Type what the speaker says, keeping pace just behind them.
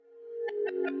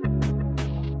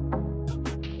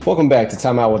Welcome back to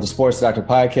Time Out with the Sports Doctor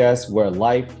podcast, where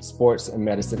life, sports, and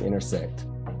medicine intersect.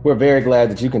 We're very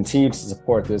glad that you continue to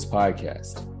support this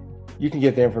podcast. You can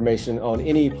get the information on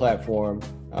any platform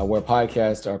where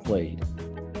podcasts are played,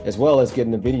 as well as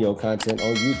getting the video content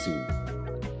on YouTube.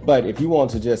 But if you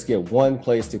want to just get one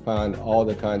place to find all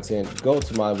the content, go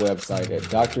to my website at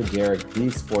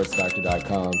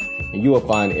drderrickthesportsdoctor.com, and you will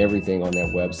find everything on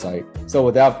that website. So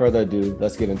without further ado,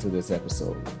 let's get into this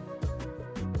episode.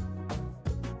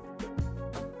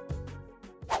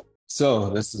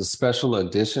 So this is a special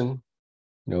edition.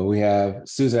 We have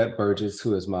Suzette Burgess,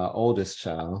 who is my oldest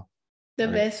child. The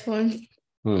best one.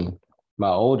 My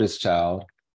oldest child,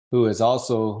 who is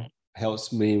also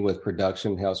helps me with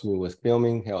production, helps me with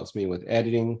filming, helps me with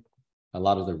editing. A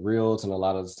lot of the reels and a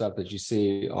lot of the stuff that you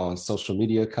see on social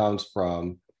media comes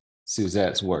from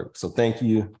Suzette's work. So thank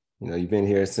you. You've been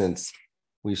here since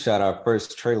we shot our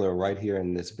first trailer right here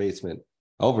in this basement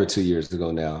over 2 years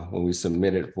ago now, when we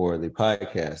submitted for the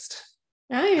podcast.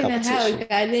 I don't even know how it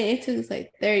got in. It took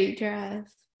like 30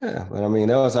 tries. Yeah, but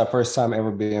that was our first time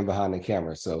ever being behind the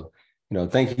camera. So,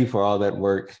 thank you for all that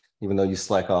work, even though you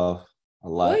slack off a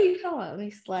lot. What are you calling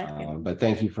me slacking? But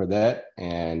thank you for that.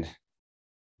 And,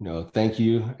 thank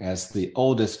you as the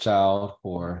oldest child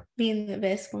for being the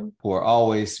best one, for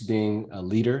always being a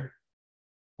leader,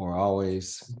 for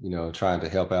always, trying to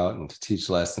help out and to teach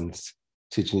lessons,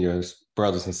 teaching your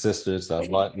brothers and sisters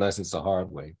lessons the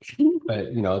hard way.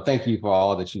 But, thank you for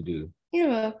all that you do. You're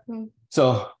welcome.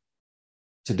 So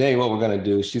today what we're going to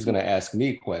do, she's going to ask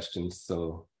me questions.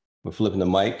 So we're flipping the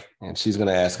mic and she's going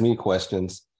to ask me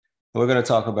questions. And we're going to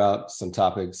talk about some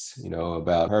topics,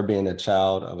 about her being a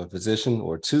child of a physician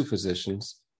or two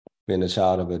physicians, being a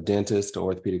child of a dentist,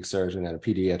 orthopedic surgeon, and a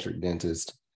pediatric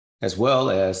dentist, as well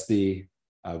as the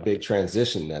big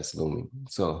transition that's looming.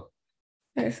 So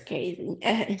that's crazy.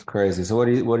 It's crazy. So what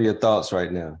are your thoughts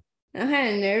right now? I'm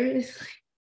kind of nervous.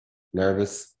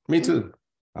 Nervous? Me too.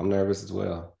 I'm nervous as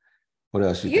well. What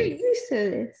else You're think? used to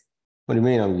this. What do you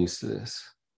mean I'm used to this?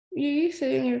 You're used to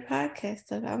doing your podcast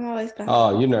stuff. I'm always behind.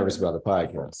 Oh, you're nervous about the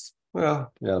podcast.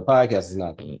 Well, the podcast is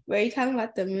not the... Were you talking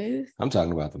about the move? I'm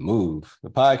talking about the move. The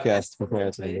podcast is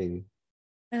preparing to move.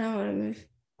 I don't want to move.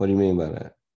 What do you mean by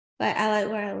that? Like, I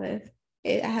like where I live.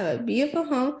 I have a beautiful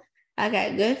home. I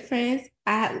got good friends.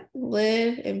 I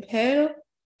live in Parental,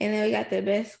 and then we got the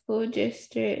best school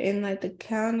district in like the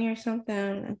county or something. I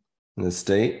don't know. In the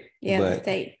state? Yeah, the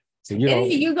state. So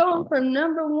you're going from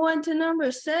number 1 to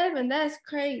number 7. That's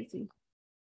crazy.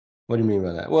 What do you mean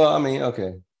by that? Well,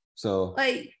 okay. So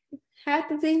like half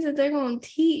the things that they're going to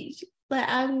teach, like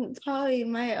I probably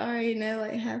might already know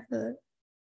like half of it.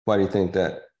 Why do you think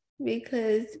that?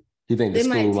 Because you think the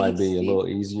school might be a little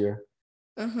easier?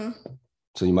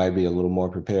 So you might be a little more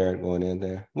prepared going in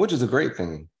there, which is a great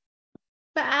thing.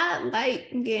 But I like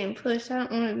getting pushed. I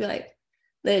don't want to be like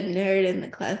the nerd in the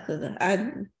class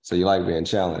So you like being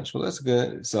challenged. Well, that's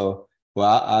good. So,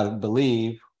 I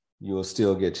believe you will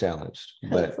still get challenged.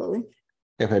 Hopefully.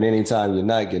 But if at any time you're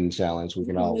not getting challenged, we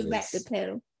can always move back to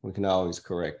pedal. We can always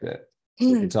correct that. So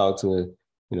you can talk to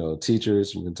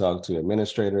teachers, you can talk to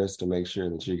administrators to make sure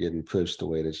that you're getting pushed the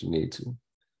way that you need to.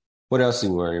 What else do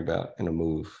you worry about in a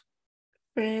move?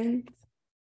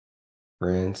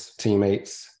 Friends,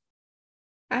 teammates.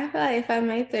 I feel like if I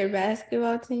make their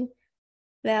basketball team,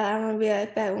 that I'm gonna be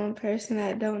like that one person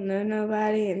that don't know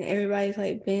nobody and everybody's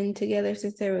like been together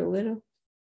since they were little.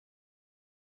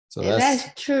 So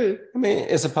that's true.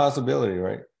 It's a possibility,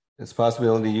 right? It's a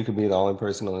possibility you could be the only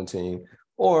person on the team,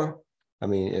 or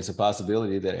it's a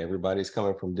possibility that everybody's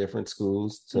coming from different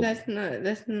schools. So that's not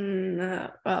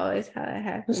always how it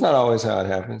happens. It's not always how it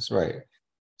happens, right?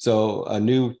 So a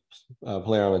new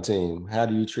player on the team, how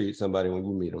do you treat somebody when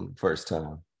you meet them the first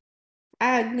time?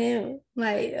 I give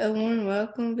like a warm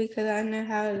welcome because I know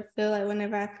how it feel like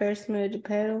whenever I first moved to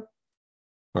Pedal.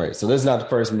 All right, so this is not the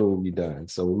first move you've done.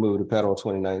 So we moved to Pedal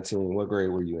 2019. What grade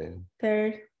were you in?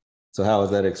 3rd. So how was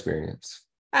that experience?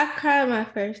 I cried my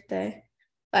first day.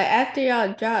 Like after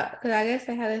y'all dropped, because I guess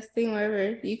they had this thing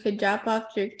where you could drop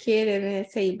off your kid and then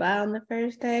say bye on the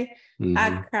first day. Mm-hmm.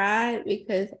 I cried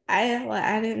because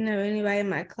I didn't know anybody in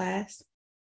my class.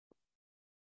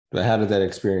 But how did that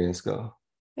experience go?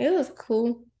 It was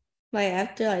cool. Like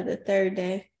after like the 3rd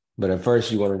day. But at first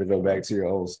you wanted to go back to your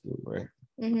old school, right?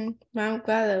 Mm-hmm. But I'm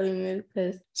glad that we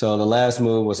moved So the last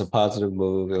move was a positive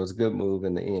move. It was a good move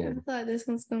in the end. I thought this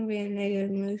one's going to be a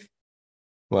negative move.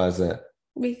 Why is that?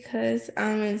 Because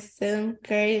I'm in 7th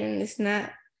grade and it's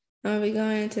not going to be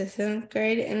going into 7th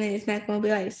grade, and then it's not going to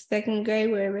be like 2nd grade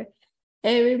where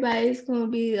everybody's going to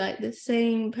be like the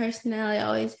same personality,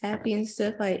 always happy and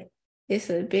stuff. Like it's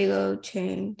a big old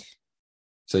change.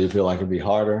 So you feel like it'd be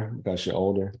harder because you're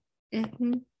older?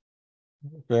 Mm-hmm.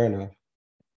 Fair enough.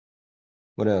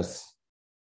 What else?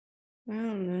 I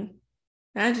don't know.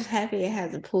 I'm just happy it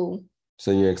has a pool.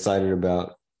 So you're excited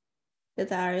about?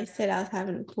 Because I already said I was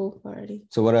having a pool party.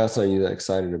 So what else are you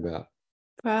excited about?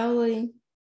 Probably.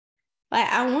 Like,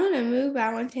 I want to move.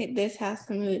 I want to take this house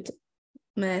and move to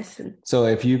Madison. So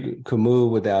if you could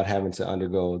move without having to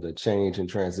undergo the change and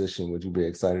transition, would you be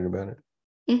excited about it?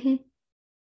 Mm-hmm.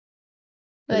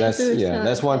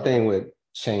 That's one thing with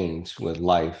change, with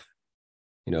life.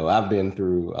 You know, I've been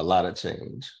through a lot of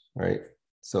change, right?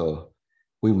 So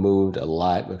we moved a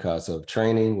lot because of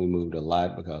training. We moved a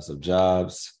lot because of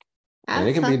jobs. And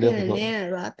it can be difficult. I was talking to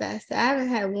Nana about that. So I haven't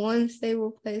had one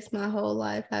stable place my whole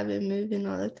life. I've been moving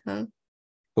all the time.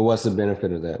 But what's the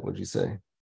benefit of that, would you say?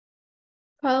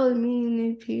 Probably meeting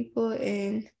new people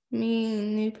and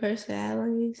meeting new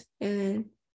personalities and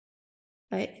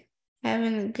like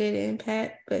having a good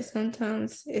impact. But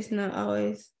sometimes it's not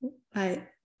always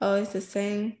the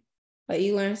same. Like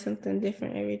you learn something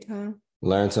different every time.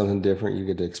 Learn something different. You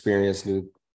get to experience new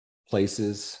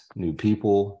places, new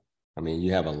people. I mean,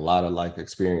 you have a lot of life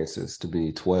experiences to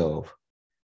be 12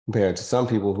 compared to some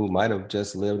people who might have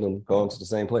just lived and gone to the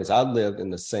same place. I lived in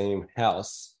the same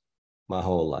house my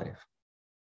whole life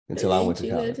until I went to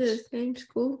college. Go to the same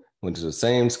school? Went to the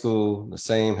same school, the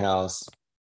same house,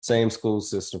 same school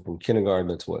system from kindergarten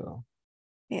to 12.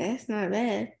 Yeah, that's not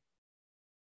bad.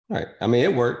 Right. I mean,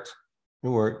 it worked. It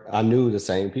worked. I knew the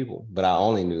same people, but I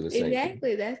only knew the same people.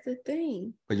 Exactly. That's the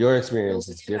thing. But your experience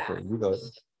is different. You go.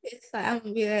 It's like I'm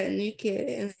gonna be that new kid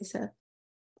and stuff.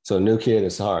 So new kid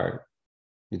is hard.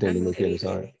 You think the new kid is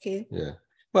hard? Yeah.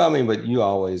 Well, I mean, but you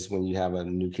always, when you have a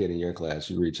new kid in your class,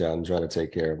 you reach out and try to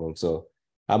take care of them. So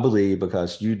I believe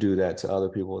because you do that to other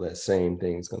people, that same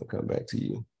thing is going to come back to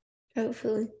you.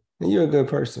 Hopefully. And you're a good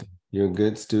person. You're a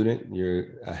good student.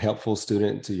 You're a helpful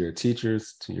student to your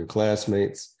teachers, to your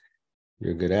classmates.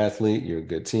 You're a good athlete. You're a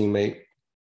good teammate.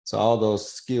 So all those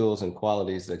skills and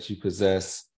qualities that you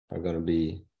possess are going to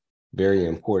be very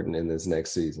important in this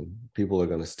next season. People are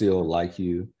going to still like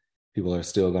you. People are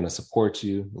still going to support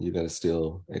you. You're going to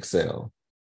still excel.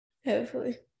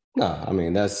 Hopefully. No, I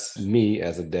mean, that's me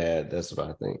as a dad. That's what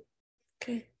I think.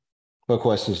 Okay. What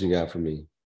questions you got for me?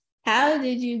 How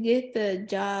did you get the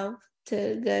job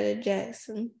to go to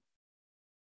Jackson?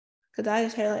 Because I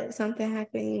just heard like something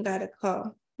happened and you got a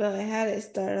call. But like, how did it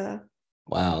start off?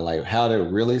 Wow, like how did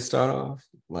it really start off?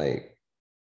 Like,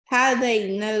 how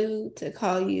they know to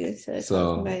call you instead of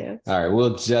somebody else? All right,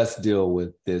 we'll just deal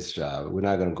with this job. We're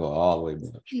not going to go all the way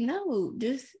back. No,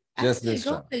 just this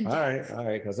job. All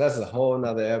right, because that's a whole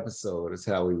nother episode. It's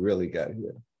how we really got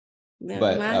here.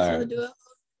 But might as well do it.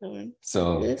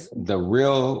 So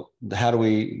how do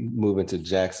we move into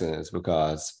Jackson is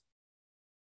because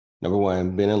number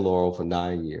one, been in Laurel for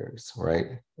 9 years, right?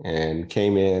 And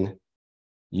came in,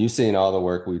 you've seen all the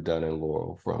work we've done in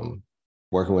Laurel, from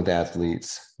working with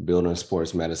athletes, building a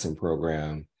sports medicine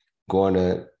program, going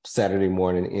to Saturday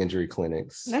morning injury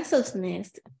clinics. That's so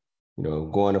nasty. You know,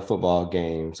 going to football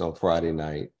games on Friday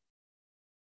night.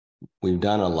 We've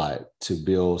done a lot to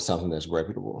build something that's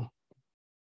reputable.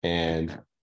 And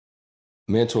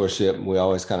mentorship, we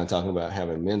always kind of talking about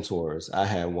having mentors. I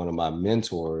had one of my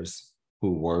mentors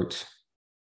who worked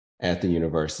at the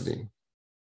university.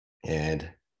 And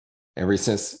ever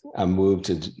since I moved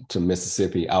to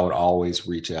Mississippi, I would always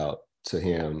reach out to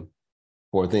him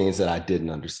for things that I didn't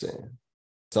understand.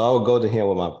 So I would go to him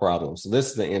with my problems. So this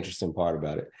is the interesting part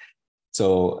about it.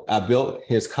 So I built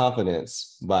his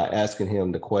confidence by asking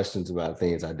him the questions about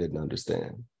things I didn't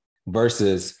understand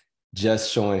versus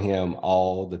just showing him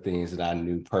all the things that I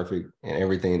knew perfect and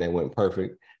everything that went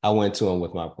perfect. I went to him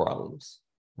with my problems.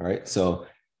 All right. So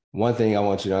one thing I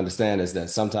want you to understand is that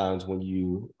sometimes when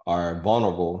you are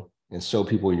vulnerable and show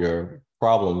people your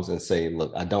problems and say,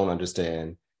 look, I don't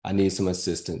understand. I need some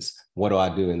assistance. What do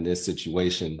I do in this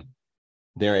situation?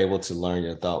 They're able to learn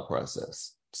your thought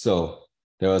process. So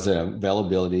there was an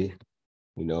availability,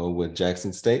 with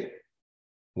Jackson State,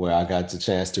 where I got the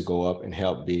chance to go up and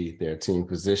help be their team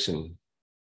physician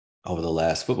over the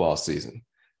last football season.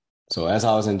 So as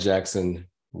I was in Jackson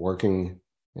working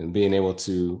and being able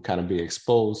to kind of be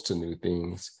exposed to new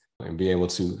things and be able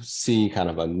to see kind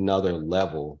of another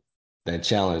level that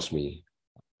challenged me,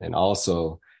 and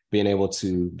also being able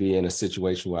to be in a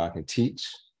situation where I can teach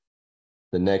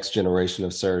the next generation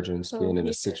of surgeons, being in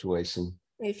a situation.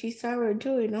 If you start with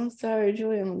Joy, don't start with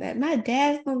Joy on that. My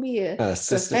dad's gonna be a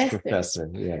assistant professor.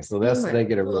 Yeah, so they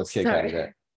get a real kick out of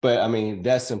that. But I mean,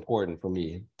 that's important for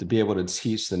me to be able to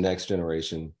teach the next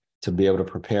generation to be able to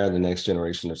prepare the next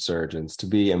generation of surgeons, to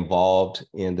be involved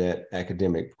in that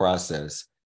academic process.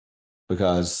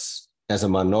 Because as a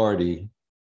minority,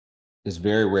 it's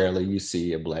very rarely you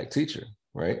see a Black teacher,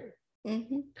 right?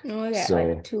 We got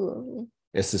like 2 of them.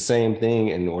 It's the same thing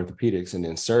in orthopedics and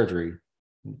in surgery.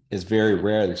 It's very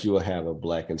rare that you will have a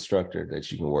Black instructor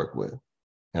that you can work with.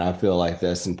 And I feel like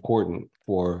that's important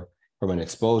from an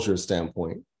exposure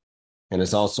standpoint. And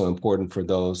it's also important for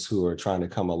those who are trying to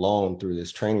come along through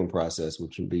this training process,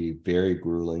 which can be very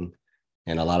grueling.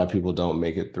 And a lot of people don't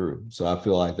make it through. So I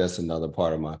feel like that's another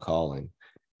part of my calling.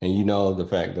 And the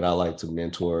fact that I like to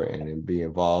mentor and be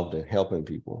involved in helping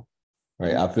people,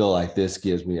 right? I feel like this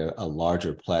gives me a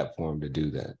larger platform to do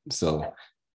that. So,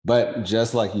 but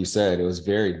just like you said, it was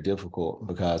very difficult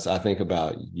because I think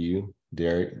about you,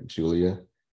 Derrick, Julia.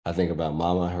 I think about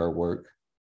Mama, her work.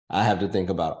 I have to think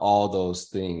about all those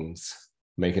things,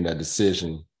 making a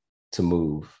decision to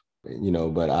move,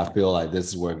 but I feel like this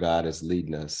is where God is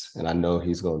leading us. And I know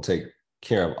he's going to take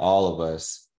care of all of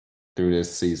us through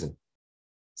this season.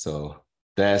 So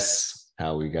that's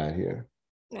how we got here.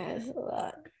 That's a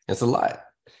lot. It's a lot.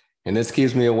 And this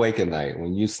keeps me awake at night.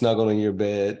 When you snuggle in your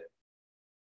bed,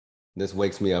 this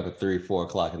wakes me up at 3, 4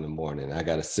 o'clock in the morning. I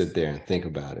got to sit there and think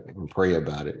about it and pray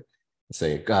about it and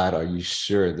say, God, are you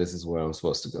sure this is where I'm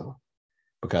supposed to go?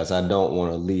 Because I don't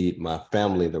want to lead my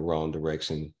family the wrong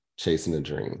direction, chasing a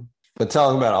dream. But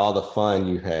tell me about all the fun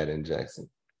you had in Jackson.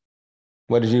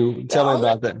 What did you tell me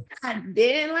about that? I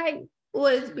didn't like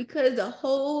was because the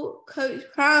whole Coach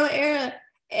Prime era,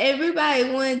 everybody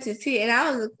wanted to see it. And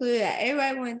I was included that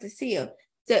everybody wanted to see him.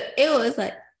 So it was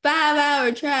like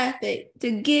 5-hour traffic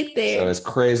to get there. So it's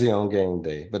crazy on game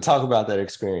day. But talk about that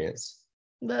experience.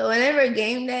 But whenever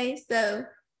game day, so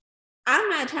I'm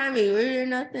not trying to be rude or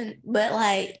nothing, but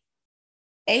like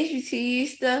HBCU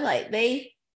stuff, like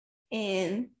they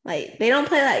don't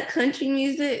play like country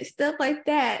music, stuff like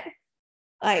that.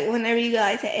 Like whenever you go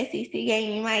like to SEC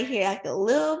game, you might hear like a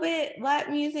little bit Black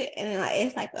music, and then like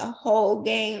it's like a whole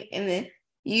game, and then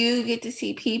you get to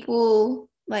see people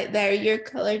like that are your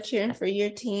color cheering for your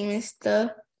team and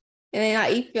stuff. And then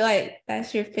like you feel like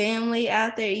that's your family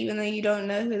out there, even though you don't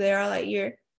know who they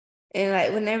are. And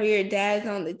like whenever your dad's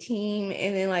on the team,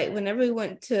 and then like whenever we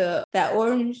went to that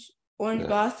Orange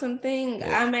Blossom thing,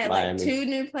 I met Miami. Like 2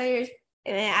 new players.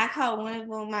 And then I called one of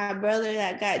them my brother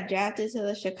that got drafted to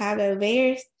the Chicago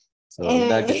Bears. So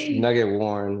Nugget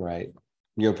Warren, right?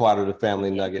 You're part of the family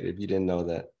Nugget if you didn't know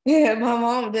that. Yeah, my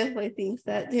mom definitely thinks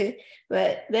that too.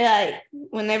 But they're like,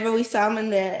 whenever we saw them in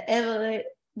the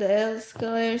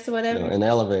escalators or whatever. In the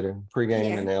elevator,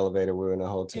 pregame in the elevator, we were in the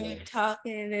hotel. We were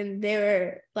talking, and they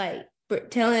were like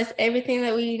telling us everything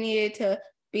that we needed to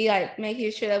be like,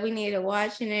 making sure that we needed to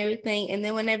watch and everything. And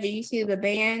then whenever you see the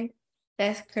band,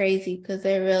 that's crazy because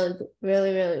they're really,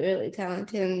 really, really, really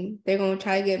talented. And they're going to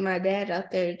try to get my dad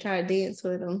out there to try to dance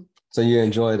with them. So you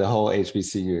enjoy the whole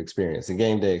HBCU experience, the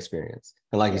game day experience.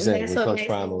 And like you said, with Coach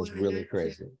Prime, it was really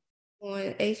crazy.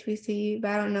 On HBCU, but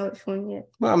I don't know which one yet.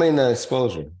 Well, I mean, the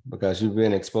exposure, because you've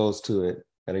been exposed to it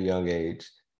at a young age.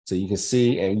 So you can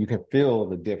see and you can feel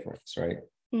the difference, right?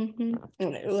 And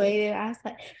later, I was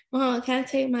like, Mom, can I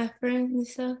take my friends and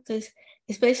stuff? Because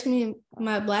especially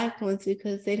my Black ones,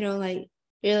 because they don't like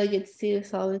really get to see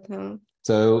us all the time.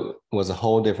 So it was a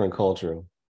whole different culture.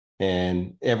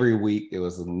 And every week it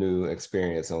was a new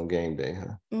experience on game day,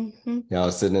 huh? Y'all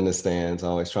was sitting in the stands,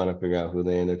 always trying to figure out who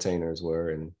the entertainers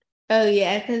were. Oh,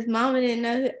 yeah, because Mama didn't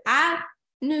know I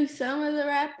knew some of the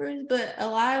rappers, but a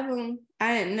lot of them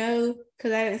I didn't know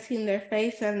because I hadn't seen their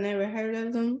face. I've never heard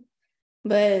of them.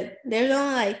 But there's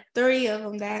only like 3 of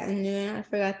them that I knew, and I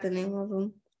forgot the name of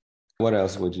them. What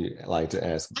else would you like to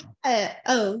ask?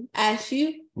 Ask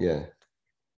you? Yeah.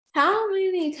 How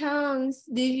many times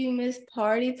did you miss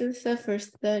parties and stuff for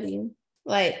studying?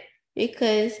 Like,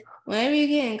 because whenever you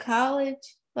get in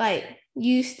college, like,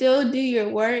 you still do your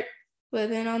work, but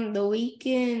then on the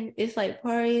weekend, it's like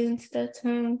parties and stuff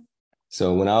time.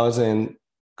 So when I was in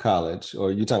college,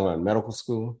 or you talking about medical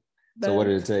school? So what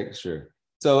did it take? Sure.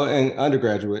 So in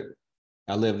undergraduate,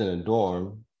 I lived in a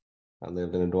dorm. I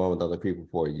lived in a dorm with other people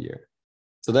for a year.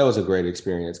 So that was a great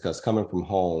experience because coming from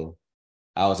home,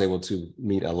 I was able to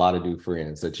meet a lot of new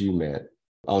friends that you met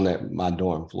on my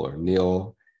dorm floor.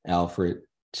 Neil, Alfred,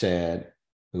 Chad,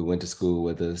 who went to school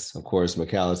with us. Of course,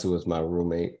 McAllister was my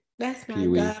roommate. That's my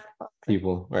godfather.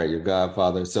 People, right, your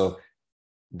godfather. So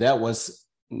that was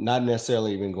not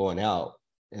necessarily even going out.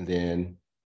 And then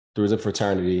through the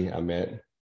fraternity, I met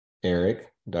Eric,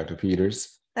 Dr.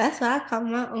 Peters. That's what I call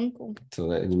my uncle.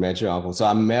 So you met your uncle. So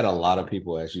I met a lot of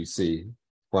people, as you see,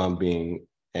 from being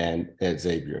at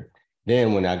Xavier.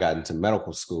 Then when I got into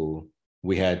medical school,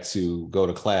 we had to go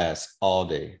to class all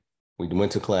day. We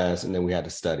went to class and then we had to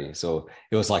study. So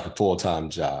it was like a full-time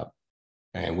job.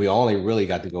 And we only really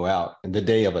got to go out the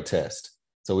day of a test.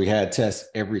 So we had tests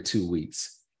every 2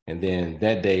 weeks. And then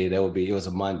that day, it was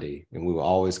a Monday, and we would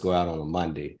always go out on a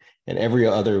Monday. And every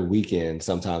other weekend,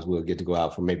 sometimes we'll get to go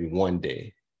out for maybe one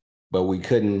day. But we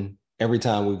couldn't, every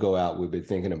time we go out, we've been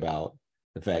thinking about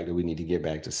the fact that we need to get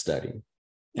back to studying.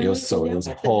 It was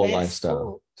a whole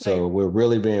lifestyle. So we're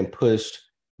really being pushed.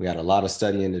 We got a lot of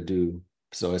studying to do.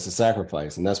 So it's a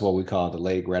sacrifice. And that's what we call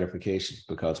delayed gratification,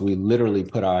 because we literally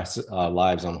put our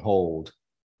lives on hold,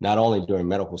 not only during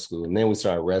medical school, and then we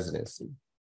started residency.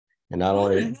 And not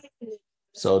only,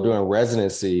 so during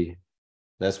residency,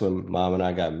 that's when Mom and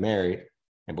I got married.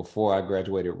 And before I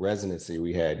graduated residency,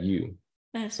 we had you.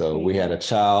 So we had a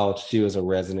child. She was a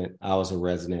resident. I was a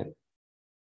resident.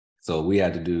 So we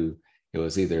had to do, it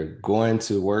was either going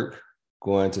to work,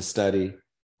 going to study,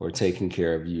 or taking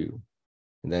care of you.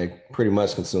 And that pretty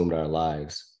much consumed our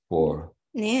lives for.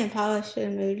 Yeah, Paula should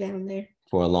have moved down there.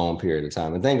 For a long period of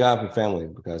time. And thank God for family,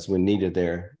 because we needed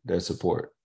their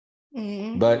support.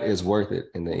 Mm-hmm. But it's worth it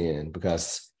in the end,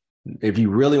 because if you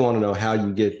really want to know how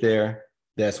you get there,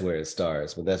 that's where it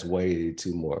starts. But that's way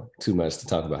too much to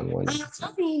talk about in one.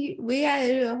 We got to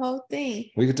do the whole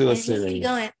thing. We could do a series.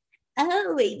 Going,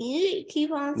 oh, wait, you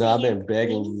keep on. No, I've been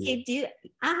begging you.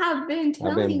 I have been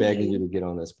telling you. I've been begging you to get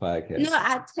on this podcast. No,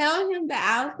 I tell him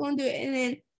that I was going to do it, and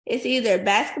then it's either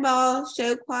basketball,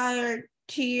 show choir,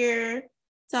 cheer,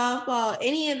 softball,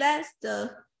 any of that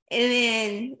stuff. And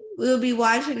then we'll be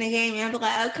watching the game, and I'll be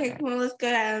like, okay, come on, let's go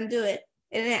out and do it.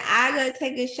 And then I go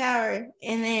take a shower,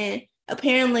 and then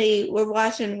apparently we're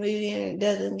watching a movie and it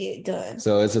doesn't get done.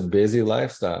 So it's a busy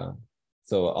lifestyle.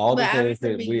 So all the things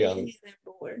that we are,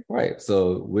 right.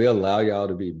 So we allow y'all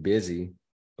to be busy,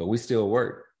 but we still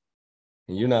work.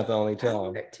 And you're not the only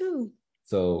child. I work too.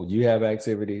 So you have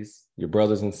activities, your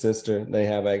brothers and sister, they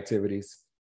have activities.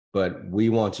 But we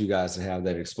want you guys to have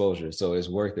that exposure. So it's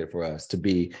worth it for us to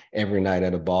be every night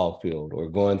at a ball field or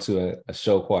going to a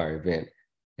show choir event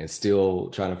and still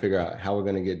trying to figure out how we're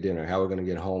going to get dinner, how we're going to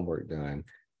get homework done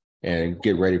and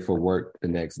get ready for work the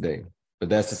next day. But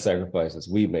that's the sacrifices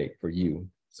we make for you.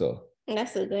 So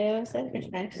that's a good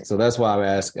sacrifice. So that's why I'm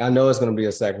asking. I know it's going to be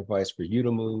a sacrifice for you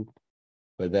to move,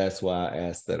 but that's why I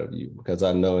asked that of you, because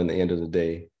I know in the end of the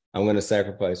day, I'm going to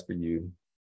sacrifice for you.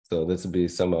 So this will be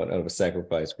somewhat of a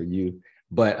sacrifice for you,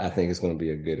 but I think it's going to be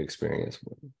a good experience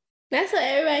for you. That's what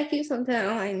everybody keeps on telling.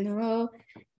 I'm like, no,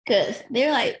 because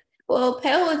they're like, well,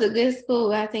 Pell was a good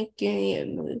school. I think you need to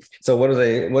move. So what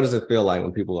does it feel like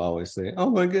when people always say, oh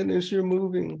my goodness, you're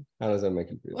moving? How does that make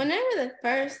you feel? Whenever the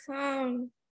first time,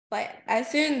 like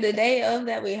as soon the day of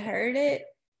that we heard it,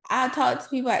 I talked to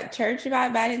people at church about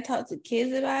it, but I didn't talk to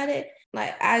kids about it.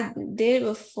 Like I did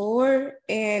before,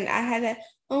 and I had that,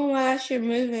 oh my gosh, you're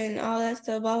moving, all that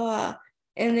stuff, blah, blah.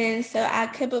 And then so I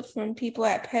kept up from people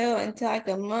at Pell until like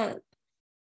a month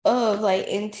of like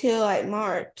until like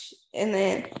March. And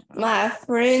then my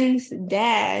friend's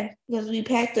dad, because we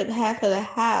packed up half of the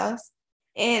house,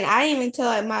 and I didn't even tell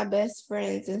like my best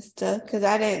friends and stuff because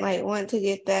I didn't like want to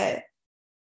get that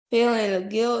feeling of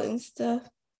guilt and stuff.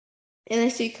 And then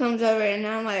she comes over and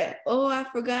I'm like, oh, I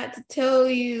forgot to tell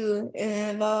you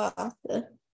and blah, blah, blah.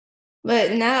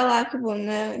 But not a lot of people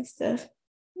know and stuff.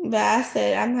 But I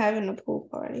said I'm having a pool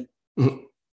party.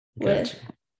 Gotcha.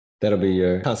 That'll be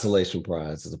your consolation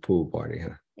prize, is a pool party,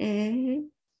 huh? Mm-hmm.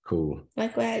 Cool.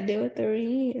 Like what I did with the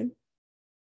reunion.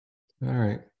 All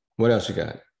right. What else you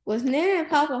got? Was Nana and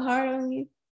Papa hard on you?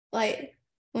 Like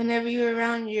whenever you were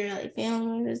around your like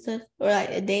family and stuff, or like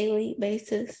a daily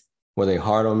basis? Were they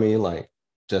hard on me, like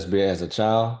just be as a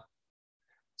child?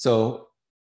 So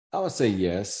I would say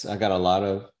yes. I got a lot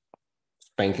of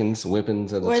spankings,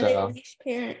 whippings as a child. Were they leash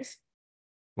parents?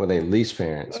 Were they leash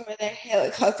parents? Or were they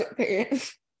helicopter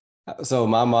parents? So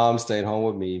my mom stayed home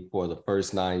with me for the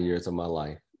first 9 years of my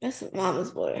life. That's what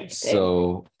mama's boy.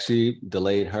 So she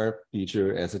delayed her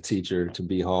future as a teacher to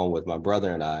be home with my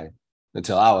brother and I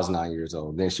until I was 9 years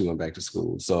old. Then she went back to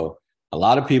school. So a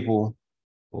lot of people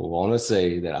will want to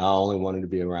say that I only wanted to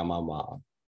be around my mom.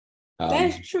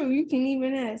 That's true. You can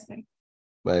even ask me.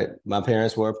 But my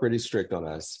parents were pretty strict on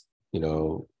us, you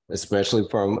know, especially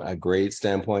from a grade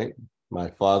standpoint.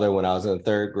 My father, when I was in the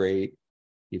third grade,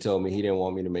 he told me he didn't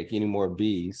want me to make any more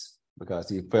B's because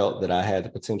he felt that I had the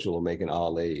potential of making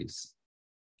all A's.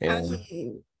 And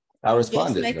I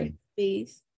responded to him.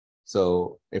 B's.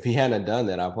 So if he hadn't done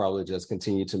that, I probably just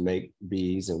continued to make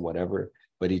B's and whatever.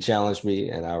 But he challenged me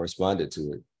and I responded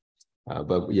to it.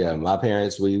 But yeah, my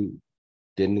parents, we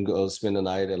didn't go spend the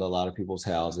night at a lot of people's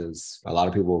houses. A lot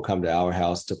of people would come to our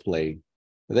house to play.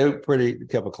 They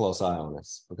kept a close eye on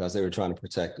us because they were trying to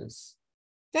protect us.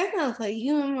 That sounds like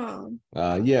you and mom.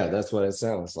 Yeah, that's what it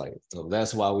sounds like. So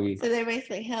that's why So they're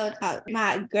basically helicopter.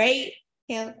 My great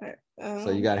helicopter.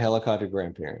 So you got helicopter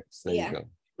grandparents. There you go.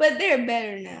 But they're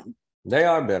better now. They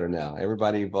are better now.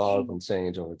 Everybody evolved and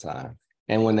changed over time.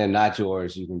 And when they're not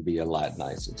yours, you can be a lot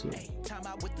nicer too.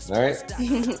 All right.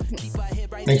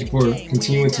 Thank you for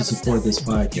continuing to support this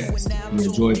podcast. If you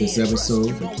enjoyed this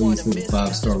episode, then please leave a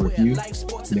 5-star review.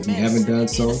 And if you haven't done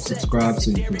so, subscribe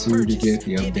so you continue to get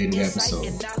the updated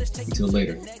episodes. Until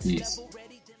later, peace.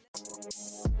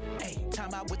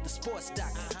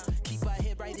 Keep our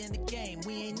head right in the game.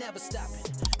 We ain't never stopping.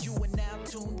 You are now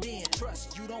tuned in.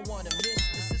 Trust you don't want to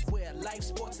miss. This is where life,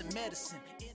 sports, and medicine